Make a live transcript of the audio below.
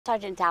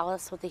Sergeant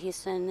Dallas with the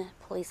Houston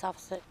Police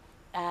Officer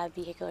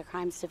Vehicular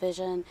Crimes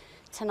Division.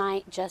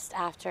 Tonight, just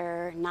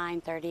after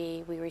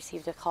 9:30, we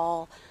received a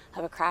call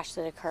of a crash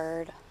that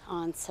occurred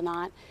on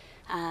Senat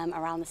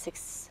around the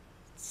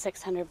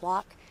 600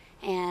 block.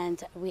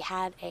 And we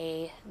had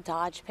a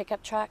Dodge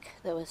pickup truck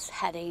that was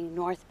heading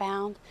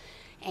northbound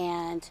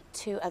and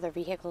two other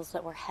vehicles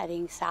that were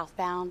heading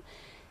southbound.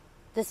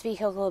 This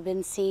vehicle had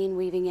been seen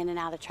weaving in and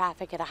out of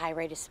traffic at a high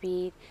rate of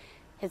speed.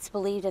 It's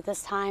believed at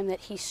this time that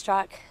he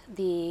struck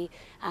the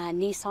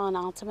Nissan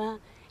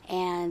Altima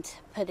and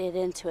put it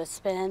into a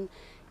spin,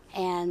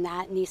 and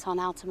that Nissan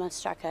Altima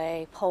struck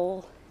a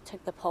pole,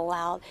 took the pole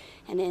out,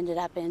 and ended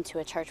up into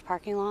a church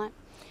parking lot.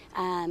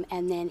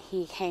 And then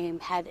he had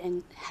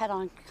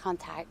head-on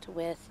contact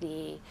with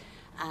the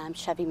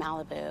Chevy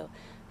Malibu.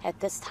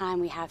 At this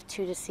time, we have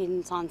two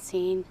decedents on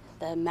scene: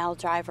 the male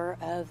driver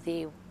of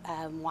the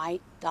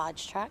white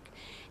Dodge truck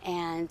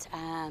and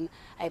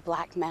a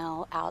black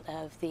male out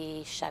of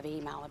the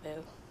Chevy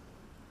Malibu.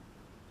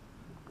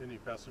 Any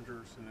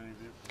passengers in any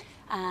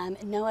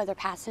vehicle? No other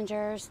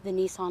passengers. The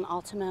Nissan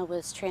Altima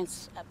was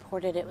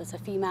transported, it was a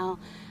female,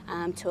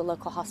 to a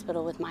local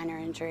hospital with minor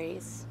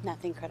injuries,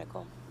 nothing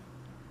critical.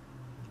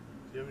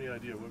 Do you have any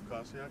idea what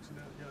caused the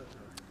accident yet?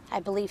 I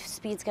believe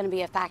speed's going to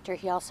be a factor.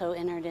 He also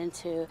entered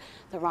into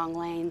the wrong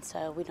lane,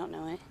 so we don't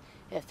know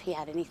if he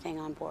had anything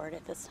on board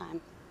at this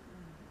time.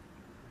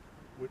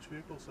 Which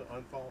vehicle's the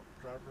on-fault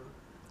driver?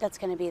 That's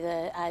going to be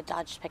the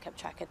Dodge pickup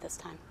truck at this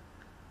time.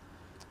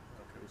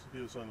 Okay, so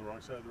he was on the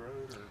wrong side of the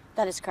road? Or?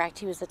 That is correct.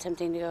 He was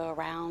attempting to go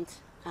around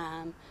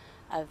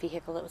a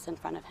vehicle that was in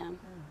front of him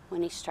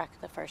when he struck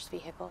the first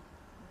vehicle.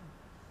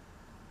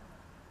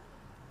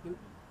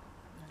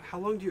 How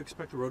long do you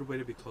expect the roadway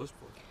to be closed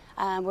for?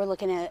 We're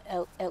looking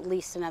at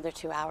least another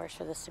 2 hours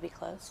for this to be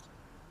closed.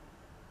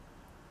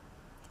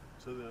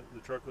 So the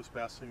truck was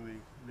passing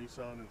the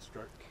Nissan and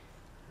struck?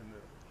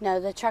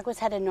 No, the truck was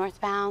headed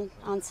northbound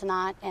on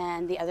Senat,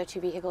 and the other two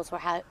vehicles were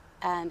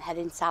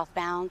heading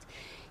southbound.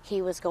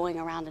 He was going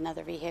around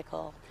another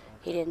vehicle.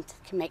 He didn't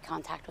make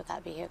contact with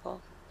that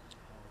vehicle.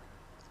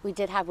 We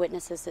did have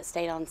witnesses that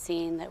stayed on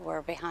scene that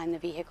were behind the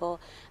vehicle,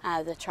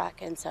 the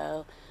truck, and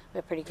so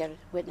we're pretty good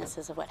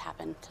witnesses of what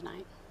happened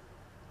tonight.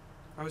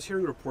 I was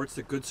hearing reports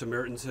that Good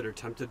Samaritans had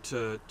attempted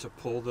to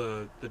pull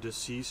the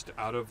deceased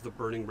out of the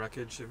burning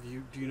wreckage.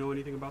 Do you know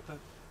anything about that?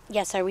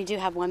 Yes, sir. We do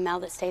have one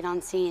male that stayed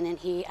on scene, and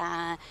he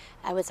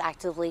was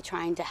actively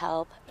trying to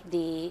help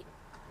the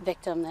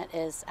victim that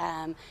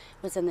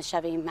was in the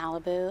Chevy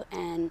Malibu,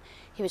 and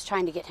he was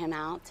trying to get him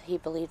out. He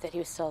believed that he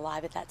was still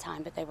alive at that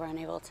time, but they were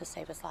unable to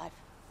save his life.